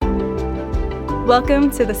Welcome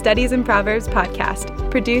to the Studies in Proverbs podcast,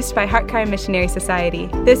 produced by Heartcry Missionary Society.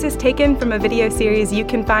 This is taken from a video series you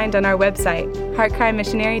can find on our website,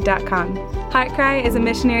 heartcrymissionary.com. Heartcry is a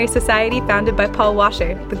missionary society founded by Paul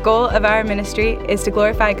Washer. The goal of our ministry is to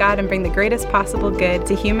glorify God and bring the greatest possible good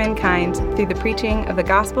to humankind through the preaching of the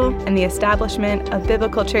gospel and the establishment of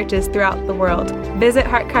biblical churches throughout the world. Visit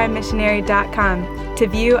heartcrymissionary.com to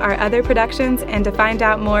view our other productions and to find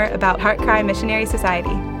out more about Heartcry Missionary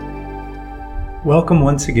Society. Welcome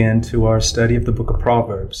once again to our study of the book of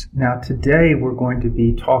Proverbs. Now today we're going to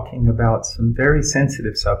be talking about some very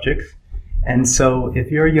sensitive subjects. And so if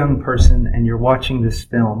you're a young person and you're watching this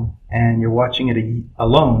film and you're watching it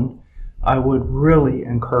alone, I would really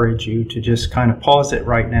encourage you to just kind of pause it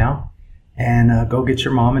right now and go get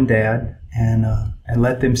your mom and dad and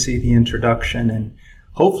let them see the introduction and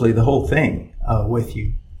hopefully the whole thing with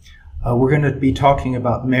you. We're going to be talking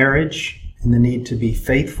about marriage and the need to be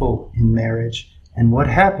faithful in marriage and what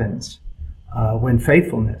happens when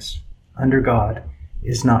faithfulness under God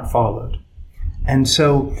is not followed. And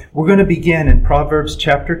so we're going to begin in Proverbs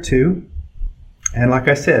chapter 2. And like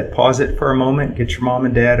I said, pause it for a moment, get your mom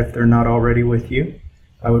and dad if they're not already with you.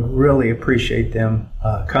 I would really appreciate them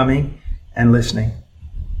coming and listening.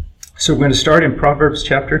 So we're going to start in Proverbs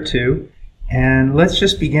chapter 2. And let's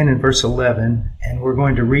just begin in verse 11. And we're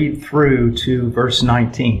going to read through to verse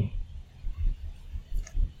 19.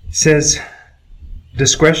 It says,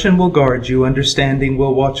 "Discretion will guard you, understanding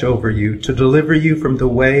will watch over you, to deliver you from the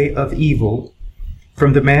way of evil,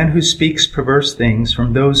 from the man who speaks perverse things,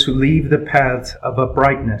 from those who leave the paths of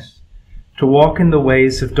uprightness, to walk in the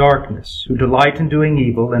ways of darkness, who delight in doing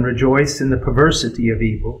evil and rejoice in the perversity of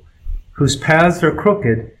evil, whose paths are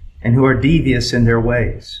crooked and who are devious in their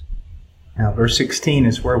ways." Now, verse 16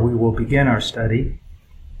 is where we will begin our study.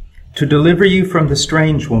 "To deliver you from the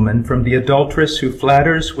strange woman, from the adulteress who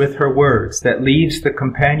flatters with her words, that leaves the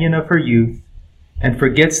companion of her youth and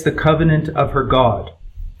forgets the covenant of her God.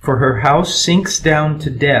 For her house sinks down to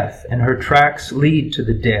death, and her tracks lead to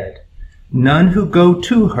the dead. None who go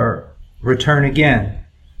to her return again,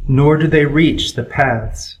 nor do they reach the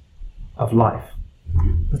paths of life."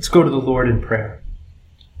 Let's go to the Lord in prayer.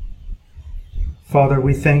 Father,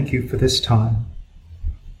 we thank you for this time.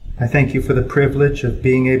 I thank you for the privilege of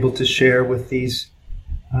being able to share with these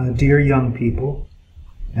dear young people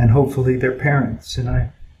and hopefully their parents. And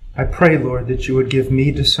I pray, Lord, that you would give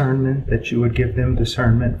me discernment, that you would give them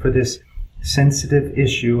discernment for this sensitive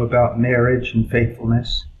issue about marriage and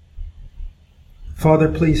faithfulness. Father,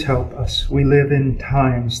 please help us. We live in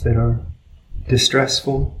times that are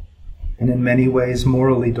distressful and in many ways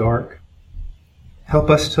morally dark.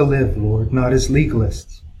 Help us to live, Lord, not as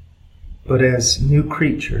legalists, but as new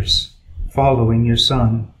creatures following your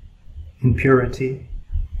Son in purity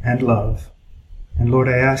and love. And Lord,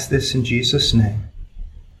 I ask this in Jesus' name.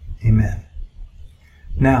 Amen.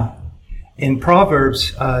 Now, in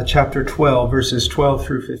Proverbs chapter 12, verses 12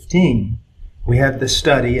 through 15, we had the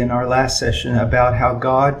study in our last session about how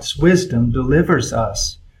God's wisdom delivers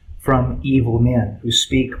us from evil men who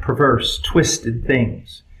speak perverse, twisted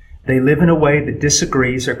things. They live in a way that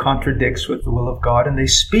disagrees or contradicts with the will of God, and they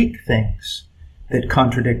speak things that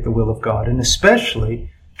contradict the will of God, and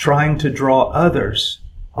especially trying to draw others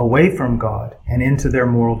away from God and into their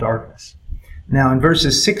moral darkness. Now, in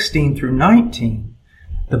verses 16 through 19,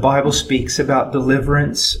 the Bible speaks about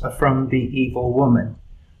deliverance from the evil woman,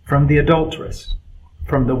 from the adulteress,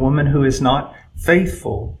 from the woman who is not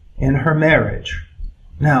faithful in her marriage.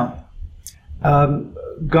 Now,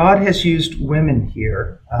 God has used women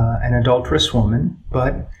here, an adulterous woman,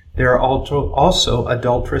 but there are also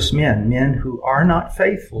adulterous men who are not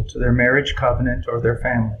faithful to their marriage covenant or their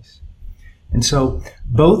families. And so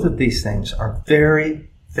both of these things are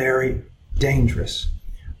very, very dangerous.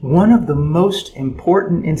 One of the most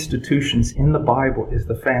important institutions in the Bible is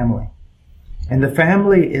the family. And the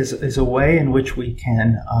family is a way in which we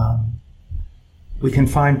can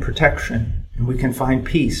find protection, and we can find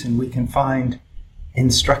peace, and we can find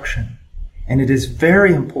instruction. And it is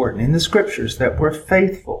very important in the scriptures that we're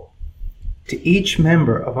faithful to each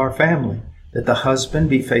member of our family, that the husband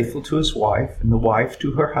be faithful to his wife and the wife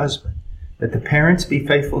to her husband, that the parents be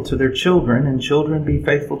faithful to their children and children be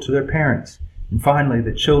faithful to their parents, and finally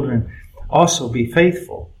the children also be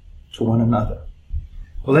faithful to one another.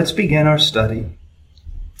 Well, let's begin our study.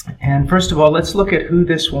 And first of all, let's look at who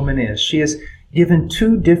this woman is. She is given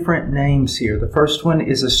two different names here. The first one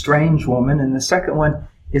is a strange woman, and the second one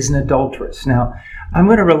is an adulteress. Now, I'm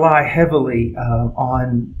going to rely heavily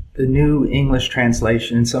on the New English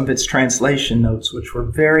Translation and some of its translation notes, which were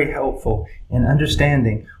very helpful in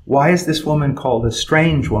understanding why is this woman called a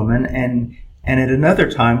strange woman, and and at another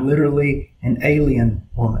time, literally an alien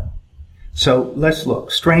woman. So let's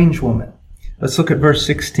look. Strange woman. Let's look at verse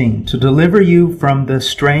 16. To deliver you from the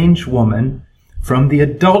strange woman, from the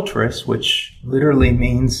adulteress, which literally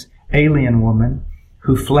means alien woman,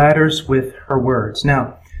 who flatters with her words.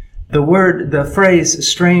 Now, the phrase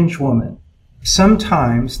strange woman,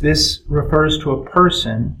 sometimes this refers to a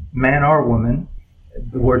person, man or woman,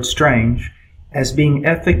 the word strange, as being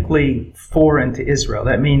ethically foreign to Israel.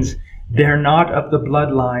 That means they're not of the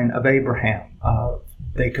bloodline of Abraham.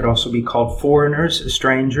 They could also be called foreigners,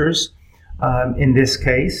 strangers. In this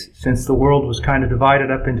case, since the world was kind of divided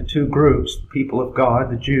up into two groups, the people of God,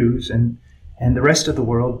 the Jews, and the rest of the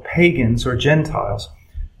world, pagans or Gentiles.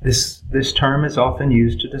 This term is often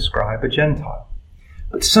used to describe a Gentile.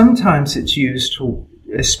 But sometimes it's used to,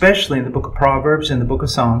 especially in the book of Proverbs and the book of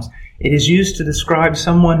Psalms, it is used to describe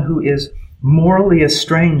someone who is morally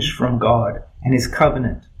estranged from God and His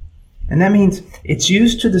covenant. And that means it's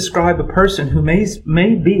used to describe a person who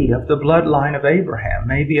may be of the bloodline of Abraham,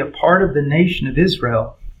 may be a part of the nation of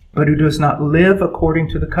Israel, but who does not live according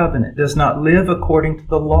to the covenant, does not live according to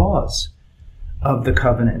the laws of the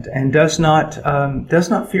covenant, and does not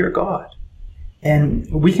fear God.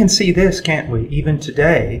 And we can see this, can't we? Even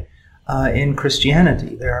today in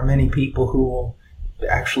Christianity, there are many people who will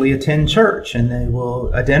actually attend church and they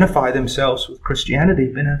will identify themselves with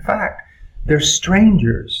Christianity, but in fact, they're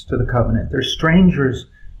strangers to the covenant. They're strangers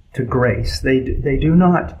to grace. They do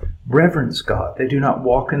not reverence God. They do not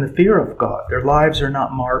walk in the fear of God. Their lives are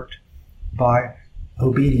not marked by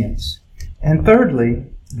obedience. And thirdly,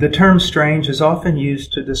 the term strange is often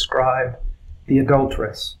used to describe the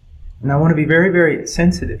adulteress. And I want to be very, very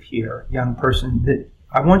sensitive here, young person, that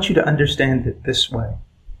I want you to understand it this way.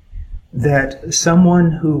 That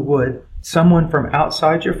someone from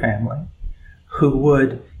outside your family, who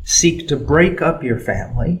would seek to break up your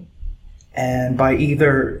family, and by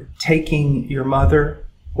either taking your mother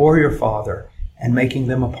or your father and making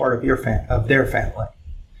them a part of their family.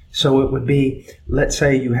 So it would be, let's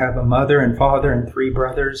say you have a mother and father and 3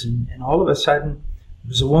 brothers, and all of a sudden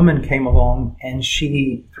there's a woman came along and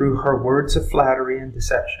she, through her words of flattery and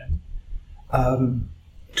deception,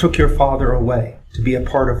 took your father away to be a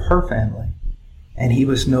part of her family, and he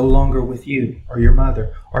was no longer with you or your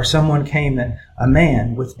mother. Or someone came, and a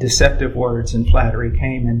man with deceptive words and flattery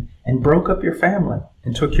came and broke up your family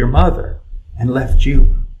and took your mother and left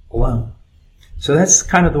you alone. So that's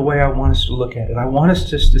kind of the way I want us to look at it. I want us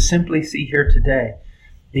just to simply see here today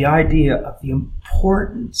the idea of the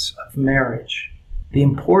importance of marriage, the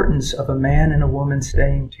importance of a man and a woman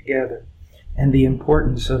staying together, and the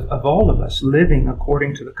importance of all of us living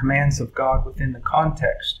according to the commands of God within the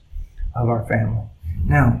context of our family.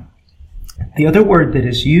 Now, the other word that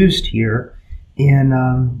is used here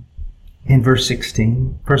in verse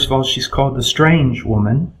 16, first of all, she's called the strange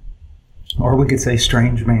woman, or we could say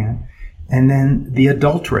strange man, and then the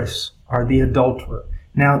adulteress, or the adulterer.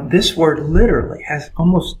 Now, this word literally has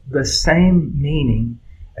almost the same meaning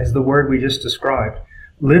as the word we just described.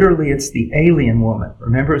 Literally, it's the alien woman.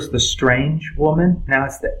 Remember, it's the strange woman. Now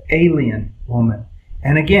it's the alien woman.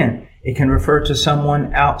 And again, it can refer to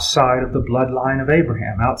someone outside of the bloodline of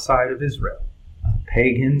Abraham, outside of Israel,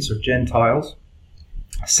 pagans or Gentiles.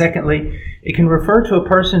 Secondly, it can refer to a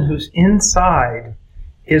person who's inside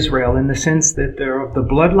Israel in the sense that they're of the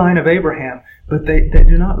bloodline of Abraham, but they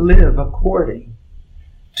do not live according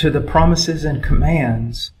to the promises and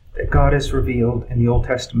commands that God has revealed in the Old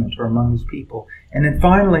Testament or among His people. And then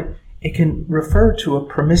finally, it can refer to a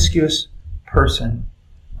promiscuous person.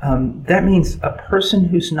 That means a person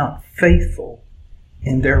who's not faithful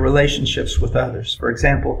in their relationships with others. For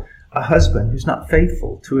example, a husband who's not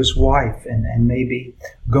faithful to his wife and maybe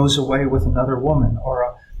goes away with another woman,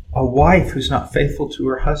 or a wife who's not faithful to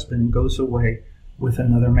her husband and goes away with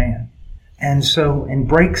another man. And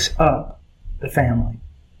breaks up the family.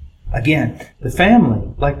 Again, the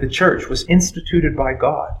family, like the church, was instituted by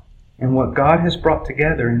God. And what God has brought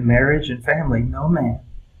together in marriage and family, no man,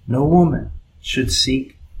 no woman should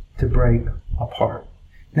seek to break apart.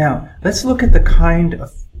 Now, let's look at the kind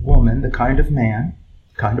of woman, the kind of man,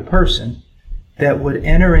 the kind of person that would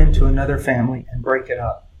enter into another family and break it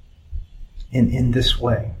up in this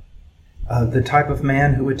way. The type of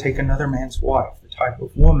man who would take another man's wife, the type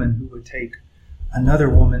of woman who would take another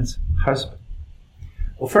woman's husband.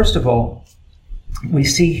 Well, first of all, we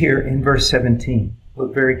see here in verse 17,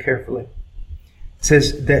 look very carefully. It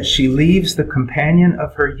says that she leaves the companion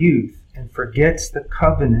of her youth and forgets the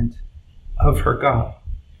covenant of her God.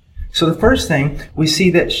 So the first thing, we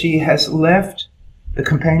see that she has left the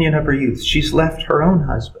companion of her youth. She's left her own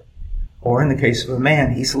husband. Or in the case of a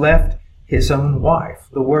man, he's left his own wife.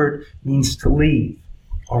 The word means to leave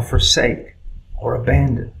or forsake or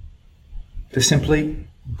abandon. To simply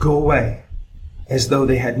go away, as though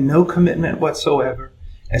they had no commitment whatsoever,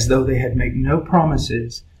 as though they had made no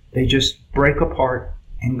promises. They just break apart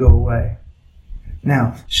and go away.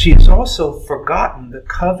 Now, she has also forgotten the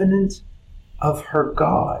covenant of her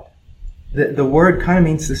God. The word kind of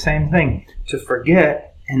means the same thing, to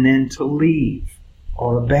forget and then to leave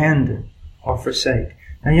or abandon or forsake.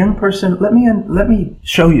 Now, young person, let me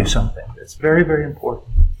show you something that's very, very important.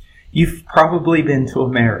 You've probably been to a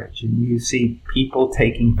marriage and you see people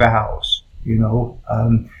taking vows.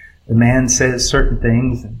 The man says certain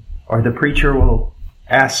things, or the preacher will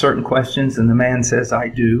ask certain questions and the man says, I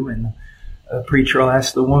do. And the preacher will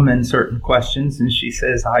ask the woman certain questions and she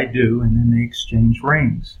says, I do. And then they exchange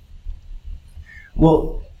rings.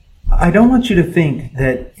 Well, I don't want you to think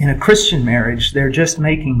that in a Christian marriage, they're just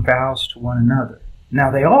making vows to one another.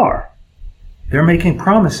 Now they are. They're making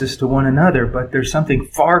promises to one another, but there's something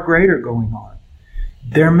far greater going on.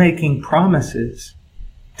 They're making promises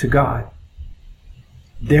to God.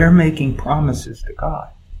 They're making promises to God.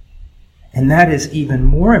 And that is even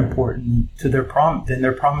more important to than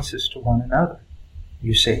their promises to one another,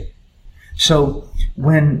 you see. So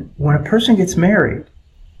when a person gets married,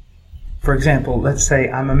 for example, let's say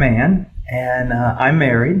I'm a man and I'm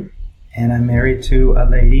married, and I'm married to a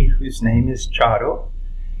lady whose name is Charo.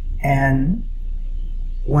 And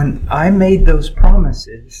when I made those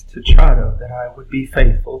promises to Charo that I would be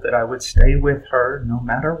faithful, that I would stay with her no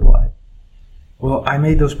matter what, well, I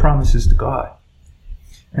made those promises to God.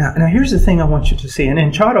 Now here's the thing I want you to see. And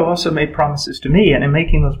then Charo also made promises to me, and in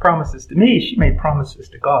making those promises to me, she made promises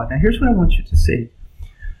to God. Now here's what I want you to see.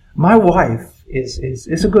 My wife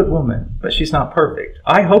is a good woman, but she's not perfect.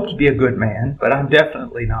 I hope to be a good man, but I'm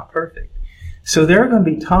definitely not perfect. So there are going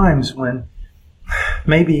to be times when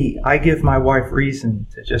maybe I give my wife reason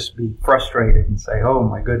to just be frustrated and say, oh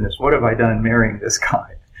my goodness, what have I done marrying this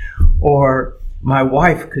guy? Or my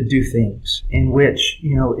wife could do things in which,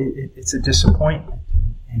 it's a disappointment.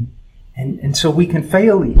 And so we can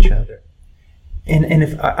fail each other. And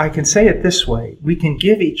if I can say it this way, we can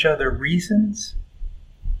give each other reasons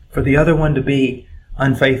for the other one to be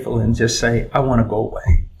unfaithful and just say, I want to go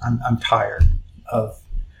away. I'm tired of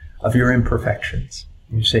your imperfections,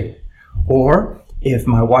 you see. Or if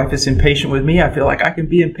my wife is impatient with me, I feel like I can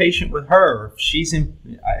be impatient with her.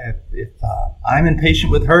 If I'm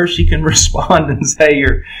impatient with her, she can respond and say,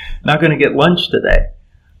 you're not going to get lunch today.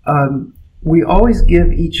 We always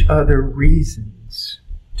give each other reasons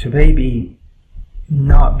to maybe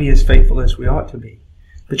not be as faithful as we ought to be.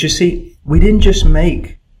 But you see, we didn't just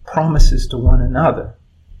make promises to one another.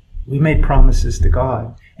 We made promises to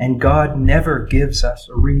God. And God never gives us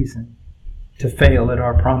a reason to fail at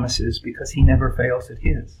our promises because He never fails at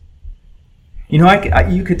His.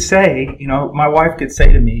 You could say, my wife could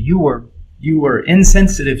say to me, you were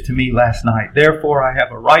insensitive to me last night, therefore I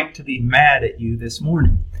have a right to be mad at you this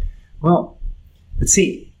morning. Well, but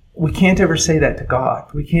see, we can't ever say that to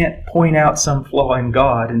God. We can't point out some flaw in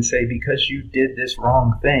God and say, because you did this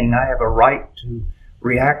wrong thing, I have a right to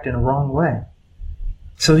react in a wrong way.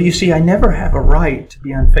 So you see, I never have a right to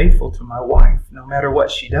be unfaithful to my wife, no matter what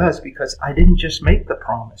she does, because I didn't just make the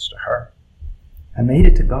promise to her. I made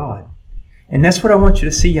it to God. And that's what I want you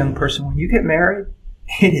to see, young person. When you get married,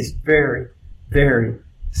 it is very, very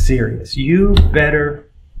serious. You better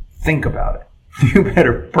think about it. You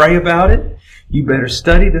better pray about it. You better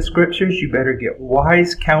study the scriptures. You better get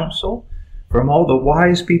wise counsel from all the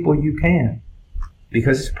wise people you can,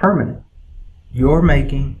 because it's permanent. You're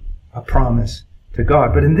making a promise to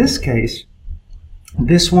God. But in this case,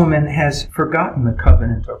 this woman has forgotten the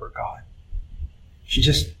covenant of her God. She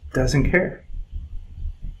just doesn't care.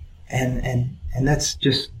 And that's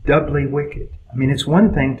just doubly wicked. I mean, it's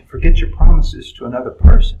one thing to forget your promises to another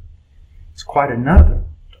person. It's quite another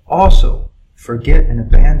to also forget and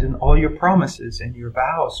abandon all your promises and your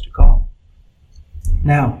vows to God.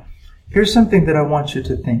 Now, here's something that I want you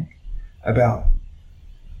to think about.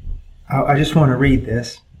 I just want to read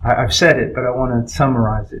this. I've said it, but I want to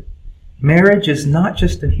summarize it. Marriage is not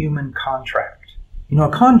just a human contract. A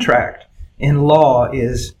contract in law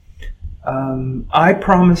is, I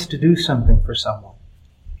promise to do something for someone,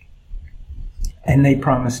 and they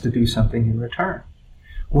promise to do something in return.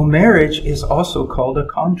 Well, marriage is also called a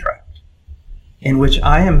contract, in which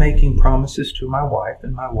I am making promises to my wife,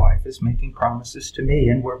 and my wife is making promises to me,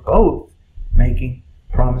 and we're both making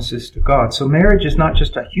promises to God. So marriage is not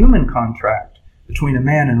just a human contract between a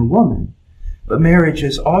man and a woman, but marriage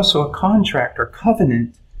is also a contract or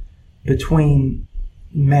covenant between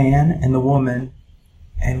man and the woman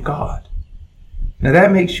and God. Now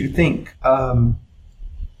that makes you think a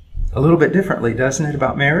little bit differently, doesn't it,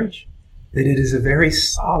 about marriage? That it is a very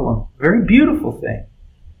solemn, very beautiful thing.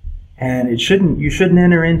 And you shouldn't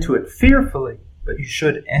enter into it fearfully, but you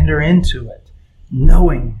should enter into it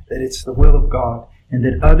knowing that it's the will of God and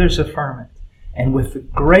that others affirm it, and with the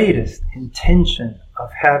greatest intention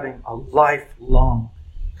of having a lifelong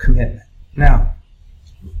commitment. Now,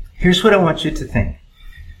 here's what I want you to think.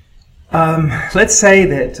 Let's say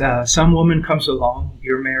that some woman comes along,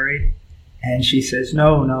 you're married, and she says,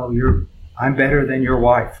 no, I'm better than your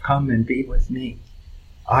wife. Come and be with me.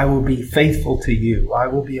 I will be faithful to you. I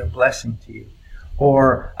will be a blessing to you.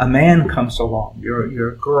 Or a man comes along, you're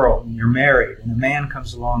a girl and you're married, and a man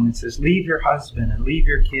comes along and says, leave your husband and leave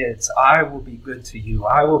your kids. I will be good to you.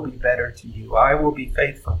 I will be better to you. I will be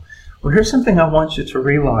faithful. Well, here's something I want you to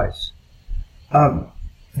realize.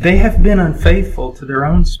 They have been unfaithful to their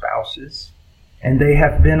own spouses, and they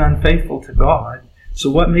have been unfaithful to God.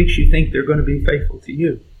 So what makes you think they're going to be faithful to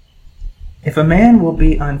you? If a man will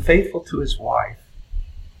be unfaithful to his wife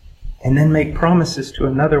and then make promises to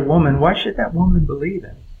another woman, why should that woman believe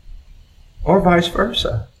him? Or vice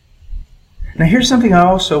versa. Now here's something I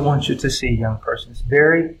also want you to see, young person. It's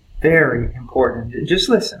very, very important. Just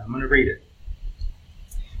listen. I'm going to read it.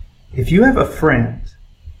 If you have a friend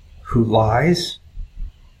who lies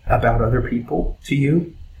about other people to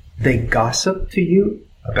you, they gossip to you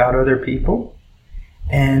about other people,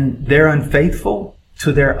 and they're unfaithful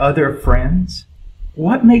to their other friends,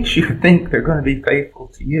 what makes you think they're going to be faithful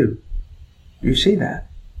to you? You see that?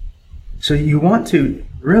 So you want to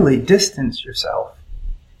really distance yourself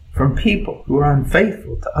from people who are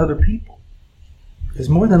unfaithful to other people, because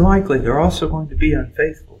more than likely they're also going to be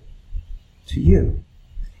unfaithful to you.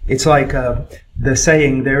 It's like the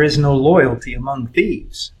saying, there is no loyalty among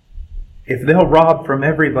thieves. If they'll rob from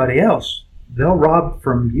everybody else, they'll rob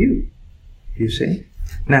from you. You see?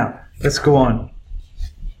 Now, let's go on.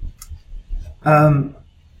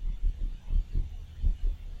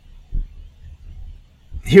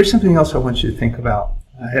 Here's something else I want you to think about.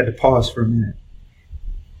 I had to pause for a minute.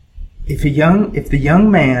 If the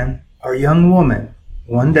young man or young woman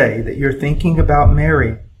one day that you're thinking about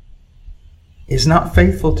marrying is not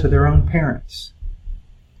faithful to their own parents,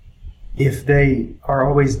 if they are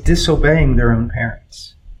always disobeying their own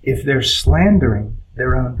parents, if they're slandering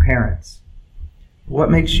their own parents, what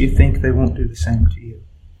makes you think they won't do the same to you?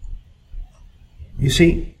 You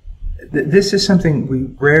see, this is something we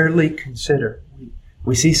rarely consider.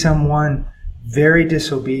 We see someone very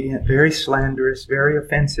disobedient, very slanderous, very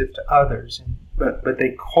offensive to others, but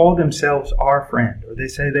they call themselves our friend, or they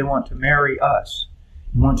say they want to marry us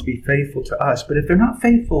and want to be faithful to us. But if they're not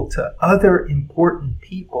faithful to other important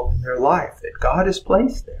people in their life that God has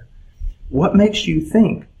placed there, what makes you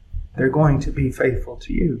think they're going to be faithful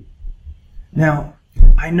to you? Now,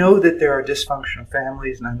 I know that there are dysfunctional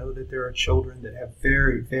families, and I know that there are children that have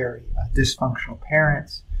very, very dysfunctional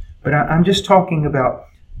parents, but I'm just talking about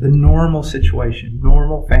the normal situation,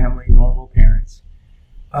 normal family, normal parents.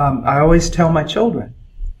 I always tell my children,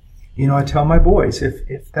 I tell my boys,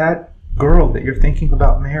 if that girl that you're thinking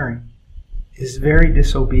about marrying is very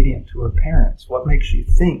disobedient to her parents, what makes you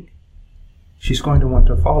think she's going to want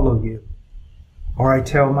to follow you? Or I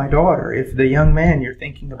tell my daughter, if the young man you're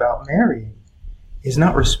thinking about marrying is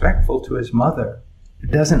not respectful to his mother,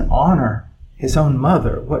 doesn't honor his own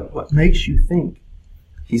mother, what makes you think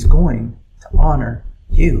he's going to honor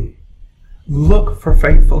you? Look for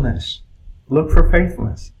faithfulness. Look for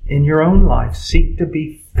faithfulness in your own life. Seek to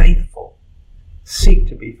be faithful. Seek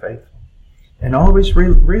to be faithful. And always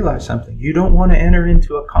realize something. You don't want to enter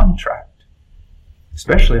into a contract,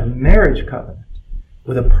 especially a marriage covenant,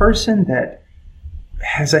 with a person that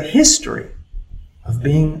has a history of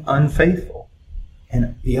being unfaithful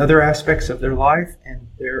in the other aspects of their life and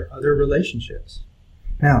their other relationships.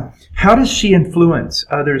 Now, how does she influence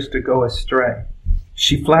others to go astray?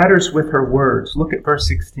 She flatters with her words. Look at verse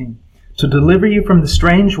 16. To deliver you from the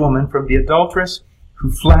strange woman, from the adulteress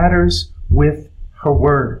who flatters with her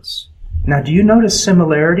words. Now, do you notice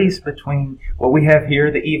similarities between what we have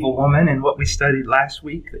here, the evil woman, and what we studied last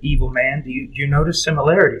week, the evil man? Do you notice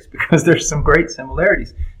similarities? Because there's some great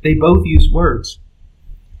similarities. They both use words.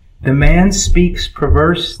 The man speaks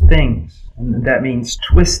perverse things, and that means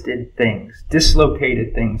twisted things,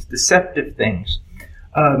 dislocated things, deceptive things,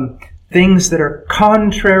 things that are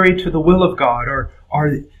contrary to the will of God, or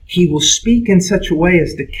he will speak in such a way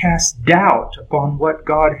as to cast doubt upon what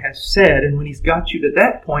God has said. And when he's got you to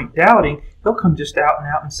that point, doubting, he'll come just out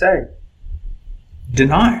and say,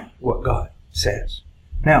 deny what God says.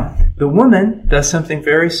 Now, the woman does something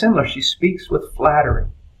very similar. She speaks with flattery.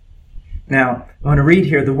 Now, I want to read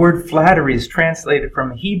here. The word flattery is translated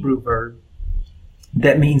from a Hebrew verb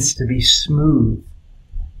that means to be smooth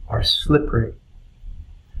or slippery.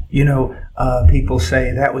 You know, people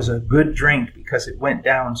say that was a good drink because it went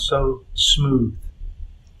down so smooth,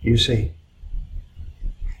 you see.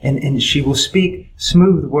 And she will speak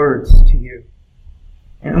smooth words to you.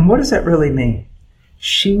 And what does that really mean?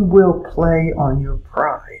 She will play on your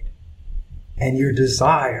pride and your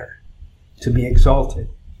desire to be exalted.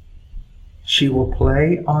 She will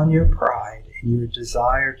play on your pride and your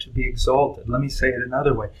desire to be exalted. Let me say it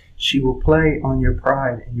another way. She will play on your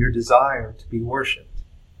pride and your desire to be worshipped.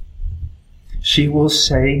 She will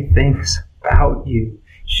say things about you.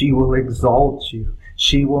 She will exalt you.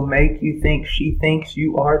 She will make you think she thinks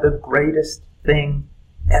you are the greatest thing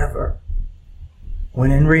ever.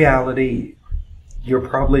 When in reality, you're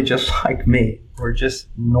probably just like me. We're just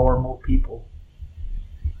normal people.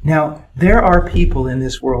 Now, there are people in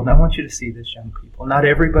this world, and I want you to see this, young people. Not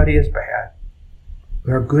everybody is bad.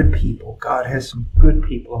 There are good people. God has some good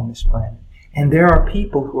people on this planet. And there are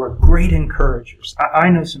people who are great encouragers. I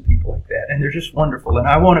know some people like that, and they're just wonderful, and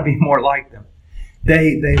I want to be more like them.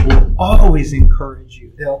 They will always encourage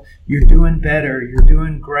you. You're doing better. You're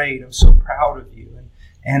doing great. I'm so proud of you.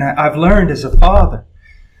 And I've learned as a father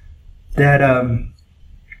that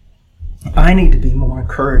I need to be more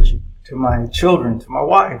encouraging to my children, to my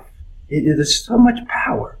wife. There's so much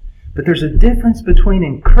power. But there's a difference between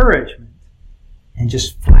encouragement and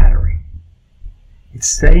just flattery. It's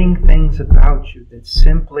saying things about you that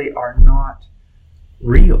simply are not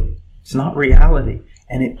real. It's not reality.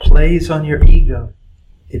 And it plays on your ego.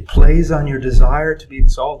 It plays on your desire to be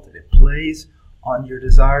exalted. It plays on your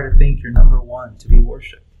desire to think you're number one, to be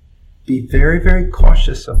worshipped. Be very, very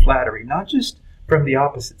cautious of flattery, not just from the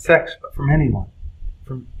opposite sex, but from anyone.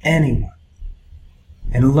 From anyone.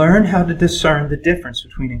 And learn how to discern the difference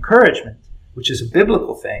between encouragement, which is a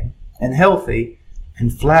biblical thing, and healthy,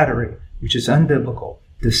 and flattery, which is unbiblical,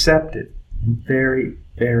 deceptive, and very,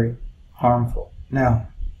 very harmful. Now,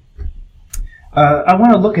 I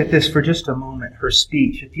want to look at this for just a moment, her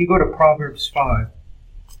speech. If you go to Proverbs 5,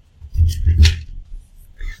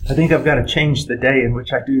 I think I've got to change the day in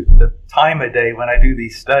which I do, the time of day when I do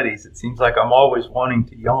these studies. It seems like I'm always wanting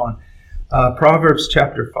to yawn. Proverbs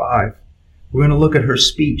chapter 5. We're going to look at her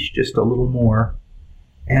speech just a little more.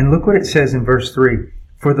 And look what it says in verse 3.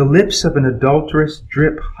 For the lips of an adulteress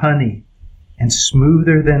drip honey, and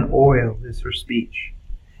smoother than oil is her speech.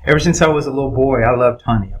 Ever since I was a little boy, I loved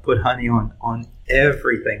honey. I put honey on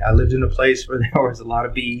everything. I lived in a place where there was a lot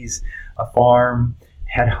of bees, a farm,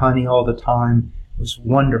 had honey all the time. It was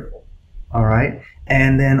wonderful. All right?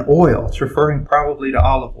 And then oil. It's referring probably to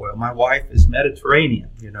olive oil. My wife is Mediterranean,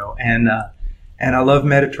 and I love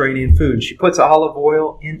Mediterranean food. She puts olive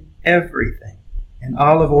oil in everything. And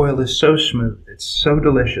olive oil is so smooth. It's so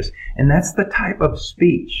delicious. And that's the type of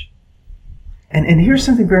speech. And here's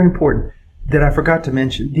something very important that I forgot to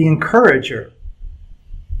mention. The encourager,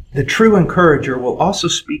 the true encourager, will also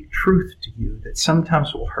speak truth to you that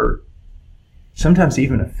sometimes will hurt, sometimes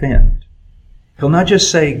even offend. He'll not just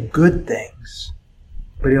say good things,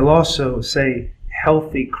 but he'll also say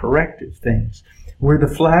healthy, corrective things. Where the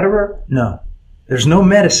flatterer, no. There's no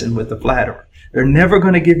medicine with the flatterer. They're never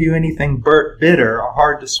going to give you anything bitter or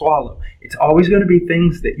hard to swallow. It's always going to be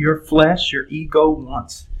things that your flesh, your ego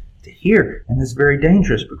wants to hear. And it's very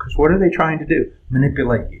dangerous because what are they trying to do?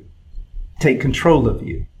 Manipulate you. Take control of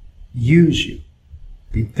you. Use you.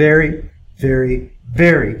 Be very, very,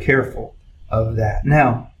 very careful of that.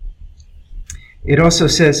 Now, it also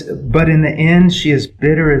says, but in the end she is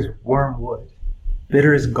bitter as wormwood,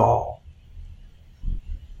 bitter as gall.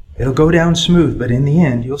 It'll go down smooth, but in the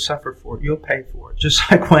end, you'll suffer for it. You'll pay for it.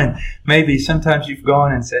 Just like when maybe sometimes you've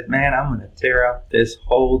gone and said, man, I'm going to tear up this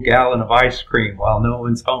whole gallon of ice cream while no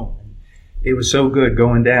one's home. And it was so good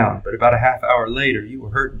going down. But about a half hour later, you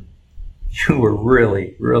were hurting. You were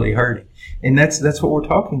really, really hurting. And that's what we're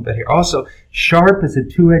talking about here. Also, sharp as a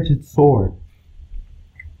two-edged sword.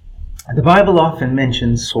 The Bible often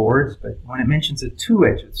mentions swords, but when it mentions a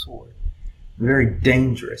two-edged sword, a very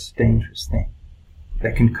dangerous, dangerous thing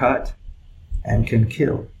that can cut and can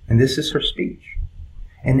kill. And this is her speech.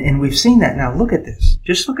 And we've seen that. Now look at this.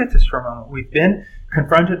 Just look at this for a moment. We've been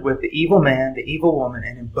confronted with the evil man, the evil woman,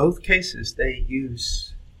 and in both cases they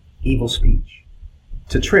use evil speech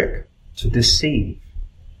to trick, to deceive.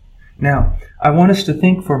 Now, I want us to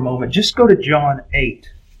think for a moment. Just go to John 8.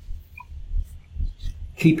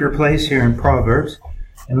 Keep your place here in Proverbs.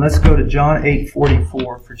 And let's go to John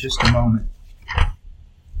 8:44 for just a moment.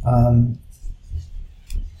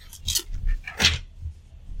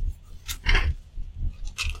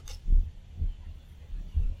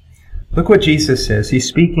 what Jesus says. He's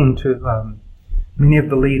speaking to many of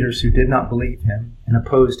the leaders who did not believe him and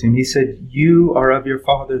opposed him. He said, "You are of your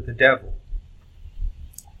father, the devil,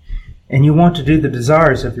 and you want to do the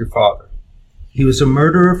desires of your father. He was a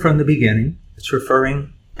murderer from the beginning." It's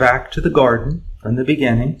referring back to the garden from the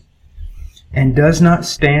beginning. "And does not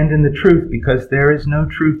stand in the truth, because there is no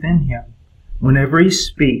truth in him. Whenever he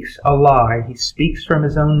speaks a lie, he speaks from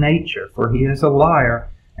his own nature, for he is a liar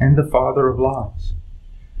and the father of lies."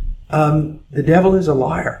 The devil is a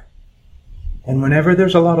liar. And whenever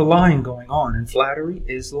there's a lot of lying going on, and flattery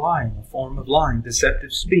is lying, a form of lying,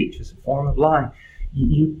 deceptive speech is a form of lying,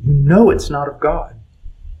 you know it's not of God.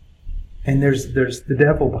 And there's the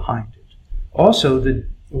devil behind it. Also,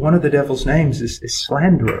 one of the devil's names is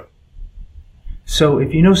slanderer. So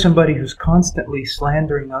if you know somebody who's constantly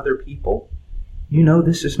slandering other people, you know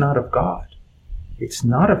this is not of God. It's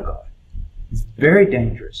not of God. It's very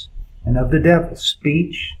dangerous. And of the devil,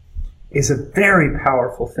 speech is a very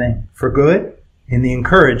powerful thing. For good, in the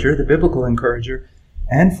encourager, the biblical encourager,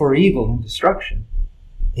 and for evil and destruction,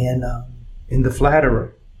 in the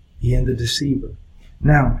flatterer, in the deceiver.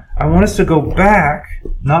 Now, I want us to go back,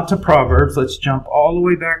 not to Proverbs. Let's jump all the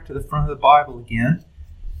way back to the front of the Bible again,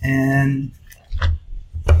 and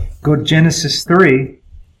go to Genesis 3,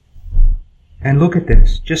 and look at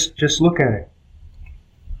this. Just look at it.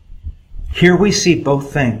 Here we see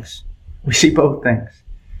both things. We see both things.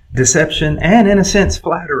 Deception and, in a sense,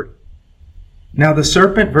 flattery. "Now the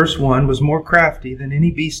serpent," verse 1, "was more crafty than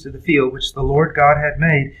any beast of the field which the Lord God had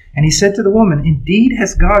made. And he said to the woman, Indeed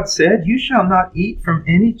has God said, You shall not eat from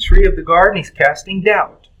any tree of the garden." He's casting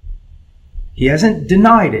doubt. He hasn't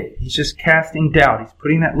denied it. He's just casting doubt. He's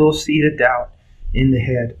putting that little seed of doubt in the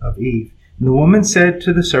head of Eve. "And the woman said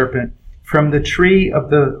to the serpent, From the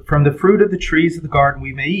fruit of the trees of the garden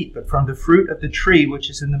we may eat, but from the fruit of the tree which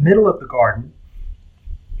is in the middle of the garden,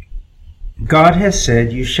 God has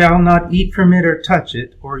said, You shall not eat from it or touch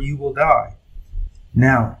it, or you will die."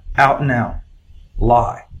 Now, out and out,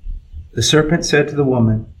 lie. "The serpent said to the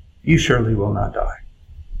woman, You surely will not die."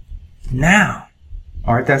 Now,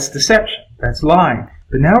 all right, that's deception. That's lying.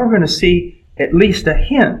 But now we're going to see at least a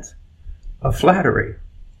hint of flattery.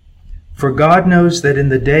 "For God knows that in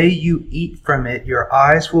the day you eat from it, your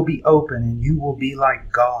eyes will be open, and you will be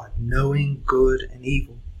like God, knowing good and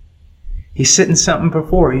evil." He's setting something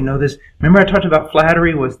before. You know this. Remember I talked about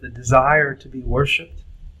flattery was the desire to be worshipped?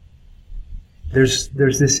 There's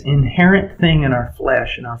this inherent thing in our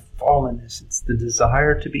flesh, in our fallenness. It's the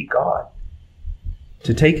desire to be God,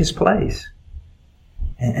 to take his place,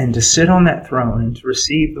 and to sit on that throne and to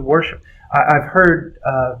receive the worship. I've heard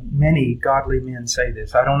many godly men say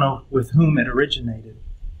this. I don't know with whom it originated.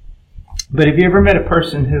 But have you ever met a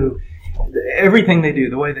person who everything they do,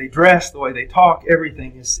 the way they dress, the way they talk,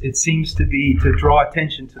 everything, it seems to be to draw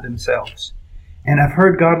attention to themselves? And I've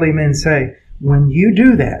heard godly men say, when you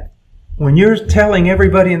do that, when you're telling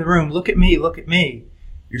everybody in the room, look at me,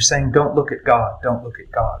 you're saying, don't look at God, don't look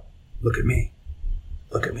at God. Look at me.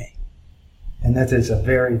 Look at me. And that is a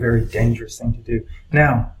very, very dangerous thing to do.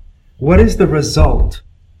 Now, what is the result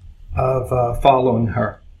of following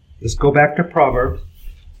her? Let's go back to Proverbs.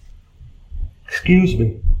 Excuse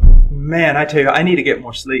me. Man, I tell you, I need to get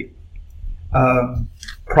more sleep.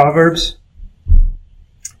 Proverbs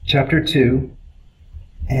chapter 2.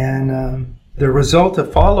 And the result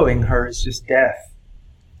of following her is just death.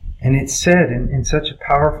 And it's said in such a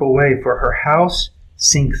powerful way, for her house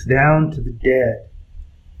sinks down to the dead,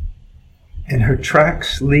 and her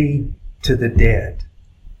tracks lead to the dead.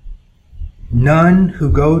 None who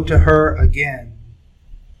go to her again,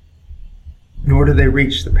 nor do they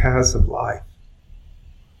reach the paths of life.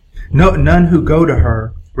 No, none who go to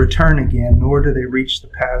her return again, nor do they reach the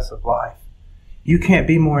paths of life. You can't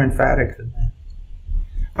be more emphatic than that.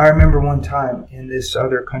 I remember one time in this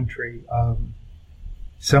other country,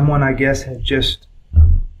 someone, I guess, had just,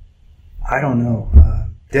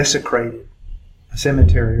 desecrated a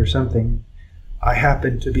cemetery or something. I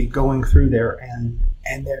happened to be going through there, and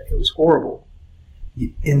there, it was horrible.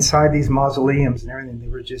 Inside these mausoleums and everything, they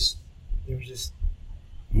were just,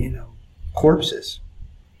 corpses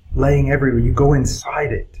laying everywhere. You go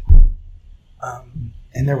inside it,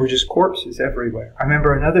 and there were just corpses everywhere. I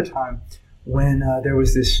remember another time when there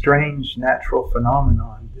was this strange natural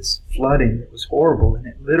phenomenon, this flooding that was horrible, and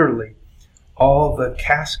it literally, all the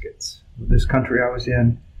caskets of this country I was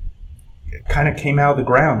in, it kind of came out of the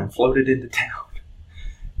ground and floated into town.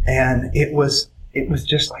 And it was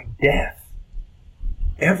just like death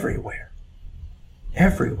everywhere.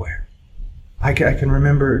 Everywhere. I can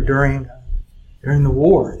remember during the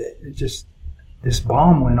war that this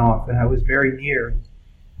bomb went off, and I was very near.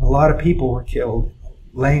 A lot of people were killed.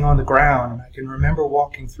 laying on the ground, and I can remember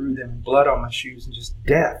walking through them and blood on my shoes and just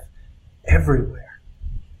death everywhere.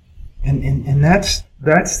 And that's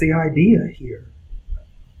the idea here.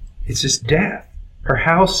 It's just death. Her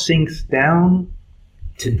house sinks down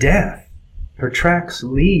to death. Her tracks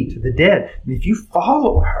lead to the dead. And if you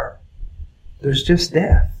follow her, there's just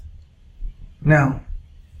death. Now,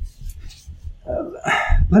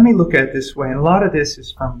 let me look at it this way. And a lot of this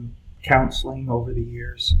is from counseling over the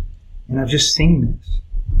years. And I've just seen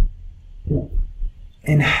this.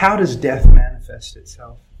 And how does death manifest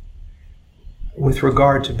itself with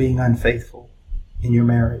regard to being unfaithful in your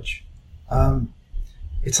marriage?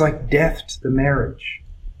 It's like death to the marriage.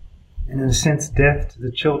 And in a sense, death to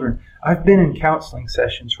the children. I've been in counseling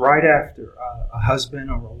sessions right after a husband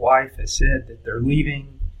or a wife has said that they're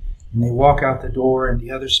leaving, and they walk out the door, and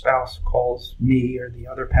the other spouse calls me or the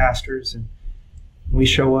other pastors, and we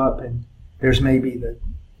show up, and there's maybe the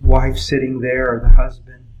wife sitting there, or the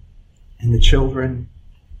husband, and the children,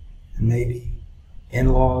 and maybe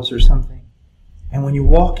in-laws or something. And when you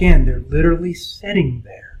walk in, they're literally sitting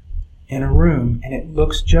there in a room, and it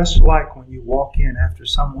looks just like when you walk in after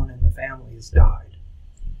someone in the family has died.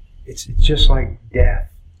 It's just like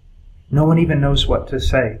death. No one even knows what to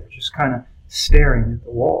say. They're just kind of staring at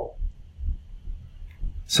the wall.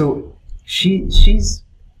 So she's,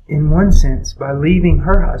 in one sense, by leaving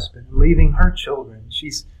her husband, leaving her children,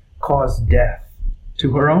 she's caused death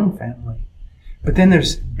to her own family. But then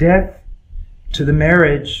there's death to the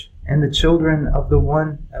marriage and the children of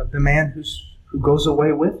the man who goes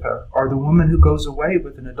away with her, or the woman who goes away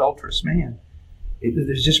with an adulterous man.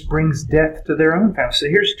 It just brings death to their own family. So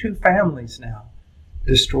here's two families now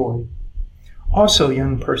destroyed. Also,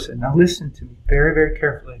 young person, now listen to me very, very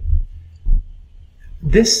carefully.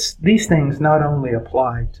 These things not only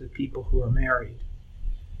apply to people who are married,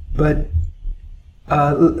 but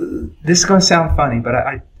this is going to sound funny, but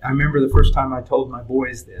I remember the first time I told my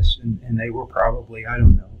boys this, and they were probably,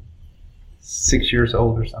 6 years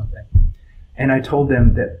old or something. And I told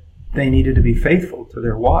them that they needed to be faithful to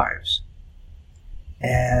their wives.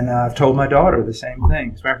 And I've told my daughter the same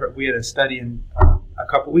thing. As a matter of fact, we had a study a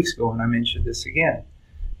couple weeks ago, and I mentioned this again.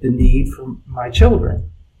 The need for my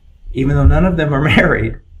children, even though none of them are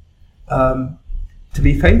married, to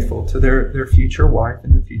be faithful to their future wife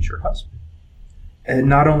and their future husband. And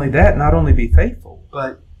not only that, not only be faithful,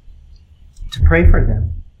 but to pray for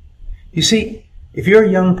them. You see, if you're a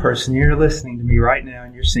young person, you're listening to me right now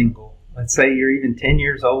and you're single, let's say you're even 10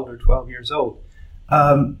 years old or 12 years old,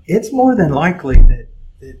 it's more than likely that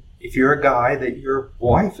if you're a guy, that your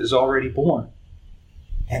wife is already born.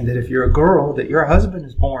 And that if you're a girl, that your husband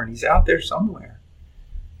is born. He's out there somewhere.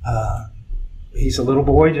 He's a little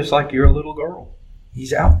boy just like you're a little girl.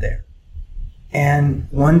 He's out there. And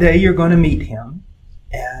one day you're going to meet him.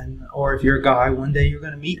 Or if you're a guy, one day you're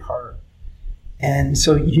going to meet her. And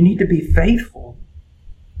so you need to be faithful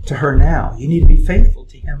to her now. You need to be faithful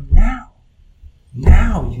to him now.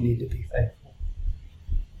 Now you need to be faithful.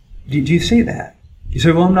 Do you see that? You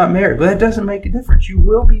say, well, I'm not married. But that doesn't make a difference. You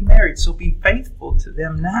will be married, so be faithful to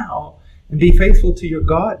them now and be faithful to your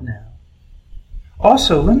God now.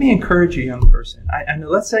 Also, let me encourage you, young person. I know,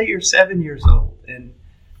 let's say you're 7 years old and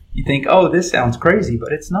you think, oh, this sounds crazy,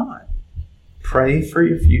 but it's not. Pray for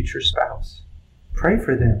your future spouse. Pray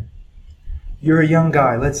for them. You're a young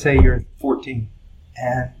guy. Let's say you're 14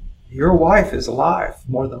 and your wife is alive,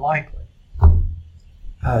 more than likely.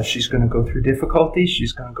 She's going to go through difficulties.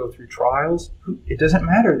 She's going to go through trials. It doesn't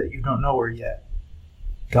matter that you don't know her yet.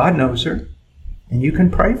 God knows her, and you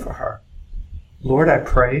can pray for her. Lord, I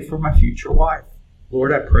pray for my future wife.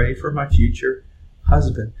 Lord, I pray for my future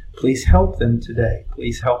husband. Please help them today.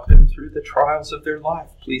 Please help them through the trials of their life.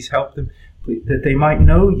 Please help them that they might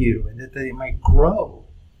know you and that they might grow.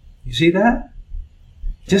 You see that?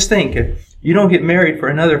 Just think, if you don't get married for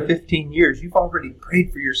another 15 years, you've already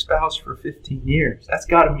prayed for your spouse for 15 years. That's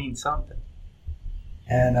got to mean something.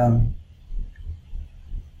 And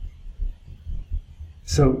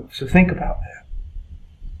so think about that.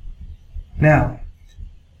 Now,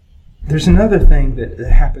 there's another thing that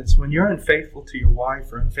happens when you're unfaithful to your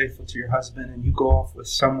wife or unfaithful to your husband and you go off with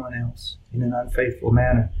someone else in an unfaithful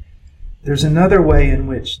manner. There's another way in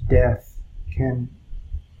which death can,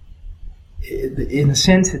 in a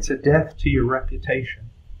sense, it's a death to your reputation.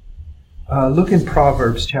 Look in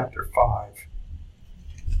Proverbs chapter 5.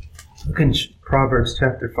 Look in Proverbs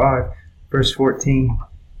chapter 5, verse 14.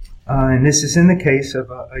 And this is in the case of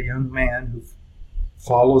a young man who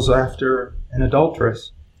follows after an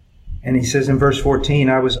adulteress. And he says in verse 14,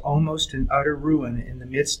 I was almost in utter ruin in the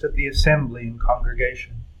midst of the assembly and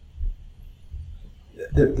congregation.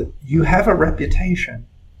 You have a reputation.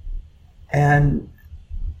 And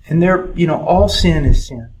And all sin is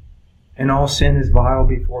sin. And all sin is vile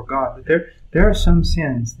before God. But there are some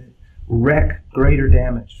sins that wreak greater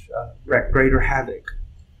damage, wreak greater havoc,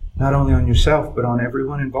 not only on yourself, but on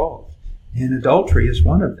everyone involved. And adultery is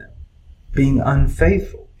one of them. Being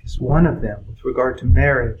unfaithful is one of them with regard to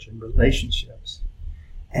marriage and relationships.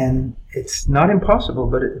 And it's not impossible,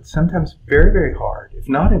 but it's sometimes very, very hard, if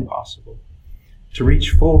not impossible, to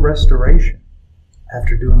reach full restoration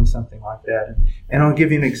after doing something like that. And I'll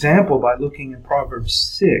give you an example by looking in Proverbs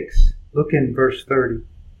 6. Look in verse 30.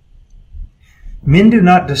 Men do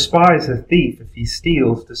not despise a thief if he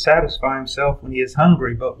steals to satisfy himself when he is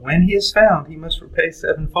hungry, but when he is found, he must repay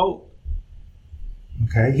sevenfold.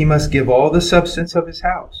 Okay, he must give all the substance of his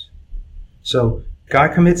house. So, guy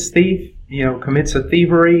commits a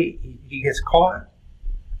thievery, he gets caught.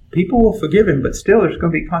 People will forgive him, but still there's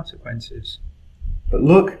going to be consequences. But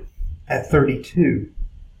look at 32.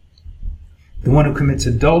 The one who commits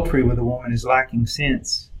adultery with a woman is lacking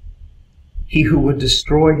sense. He who would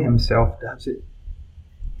destroy himself does it.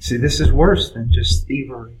 See, this is worse than just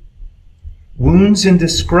thievery. Wounds and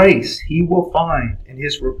disgrace he will find, and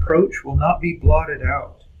his reproach will not be blotted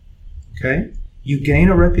out. Okay? You gain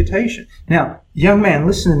a reputation. Now, young man,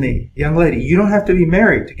 listen to me. Young lady, you don't have to be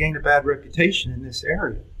married to gain a bad reputation in this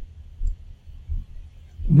area.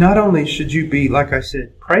 Not only should you be, like I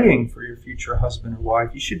said, praying for your future husband or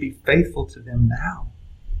wife, you should be faithful to them now.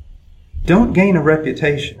 Don't gain a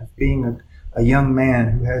reputation of being a young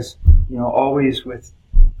man who has, always with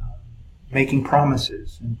making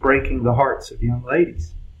promises and breaking the hearts of young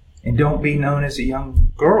ladies. And don't be known as a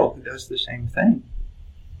young girl who does the same thing.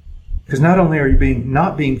 Because not only are you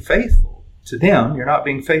not being faithful to them, you're not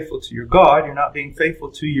being faithful to your God, you're not being faithful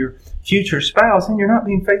to your future spouse, and you're not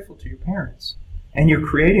being faithful to your parents. And you're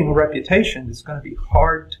creating a reputation that's going to be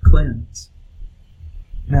hard to cleanse.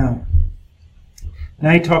 Now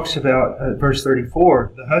he talks about, verse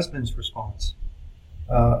 34, the husband's response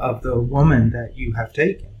of the woman that you have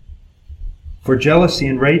taken. For jealousy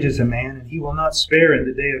enrages a man, and he will not spare in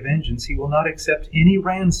the day of vengeance. He will not accept any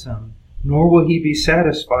ransom, nor will he be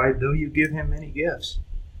satisfied, though you give him many gifts.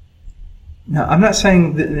 Now, I'm not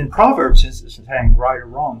saying that in Proverbs is saying right or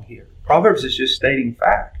wrong here. Proverbs is just stating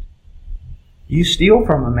fact. You steal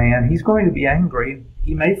from a man, he's going to be angry.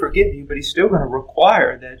 He may forgive you, but he's still going to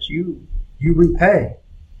require that you repay.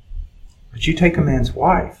 But you take a man's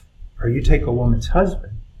wife, or you take a woman's husband,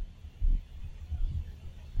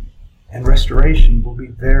 and restoration will be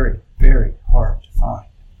very, very hard to find.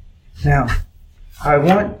 Now, I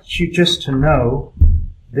want you just to know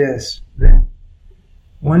this, that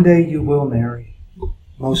one day you will marry,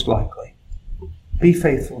 most likely. Be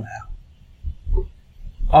faithful now.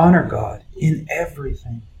 Honor God in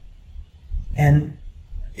everything. And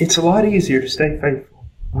it's a lot easier to stay faithful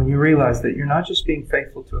when you realize that you're not just being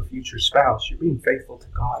faithful to a future spouse, you're being faithful to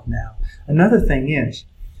God now. Another thing is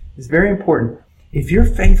very important. If you're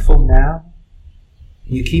faithful now,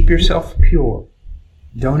 you keep yourself pure.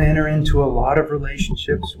 Don't enter into a lot of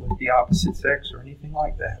relationships with the opposite sex or anything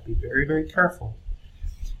like that. Be very, very careful.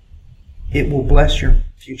 It will bless your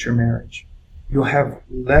future marriage. You'll have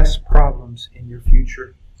less problems in your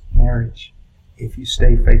future marriage if you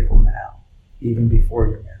stay faithful now, even before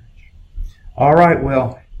your marriage. All right,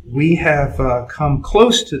 well, we have come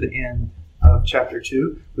close to the end of chapter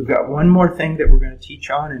 2. We've got one more thing that we're going to teach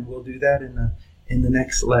on, and we'll do that in the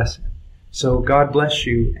next lesson. So God bless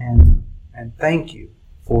you, and thank you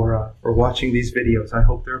for watching these videos. I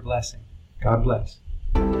hope they're a blessing. God bless.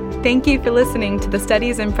 Thank you for listening to the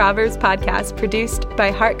Studies in Proverbs podcast produced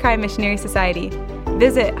by Heart Cry Missionary Society.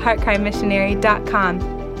 Visit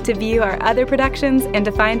heartcrymissionary.com to view our other productions and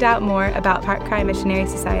to find out more about Heart Cry Missionary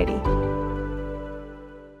Society.